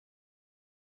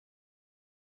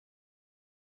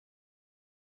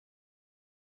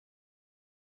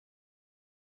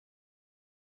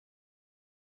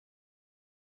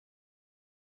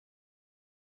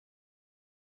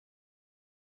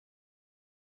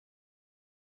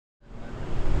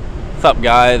What's up,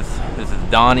 guys? This is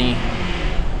Donny.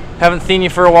 Haven't seen you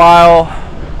for a while.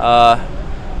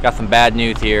 Got some bad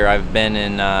news here. I've been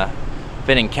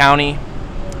in county.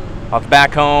 I was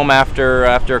back home after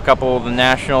a couple of the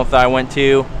nationals that I went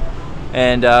to,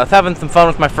 and I was having some fun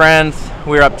with my friends.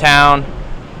 We were uptown.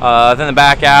 I was in the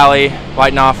back alley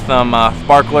lighting off some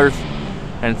sparklers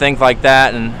and things like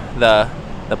that, and the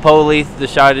police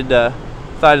decided to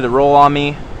roll on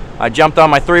me. I jumped on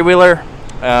my three-wheeler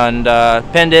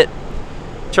and pinned it.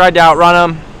 Tried to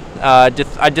outrun them. I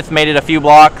just made it a few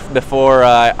blocks before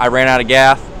I ran out of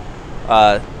gas.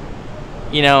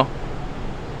 You know,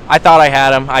 I thought I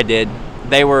had them. I did.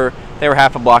 They were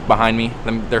half a block behind me.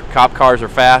 Their cop cars are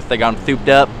fast. They got them souped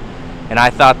up, and I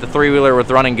thought the three-wheeler was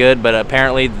running good, but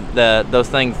apparently those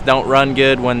things don't run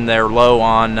good when they're low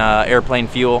on airplane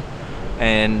fuel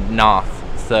and NOS.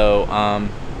 So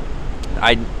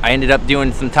I ended up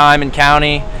doing some time in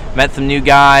county. Met some new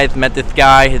guys. Met this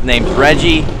guy. His name's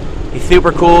Reggie. He's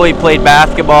super cool. He played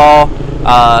basketball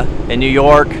in New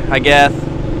York, I guess,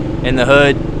 in the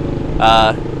hood.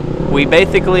 We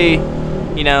basically,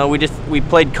 you know, we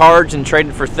played cards and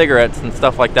traded for cigarettes and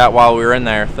stuff like that while we were in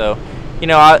there. So, you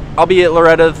know, I'll be at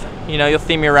Loretta's. You know, you'll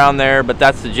see me around there. But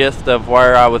that's the gist of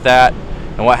where I was at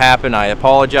and what happened. I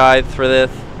apologize for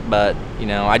this, but you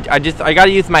know, I got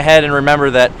to use my head and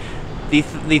remember that these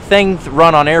things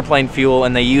run on airplane fuel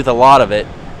and they use a lot of it.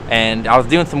 And I was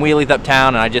doing some wheelies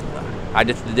uptown, and I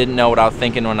just didn't know what I was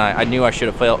thinking when I knew I should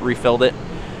have refilled it.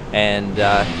 And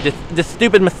just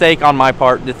stupid mistake on my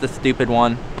part, just a stupid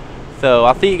one. So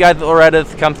I'll see you guys at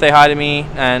Loretta's. Come say hi to me,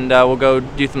 and we'll go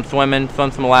do some swimming,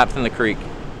 swim some laps in the creek.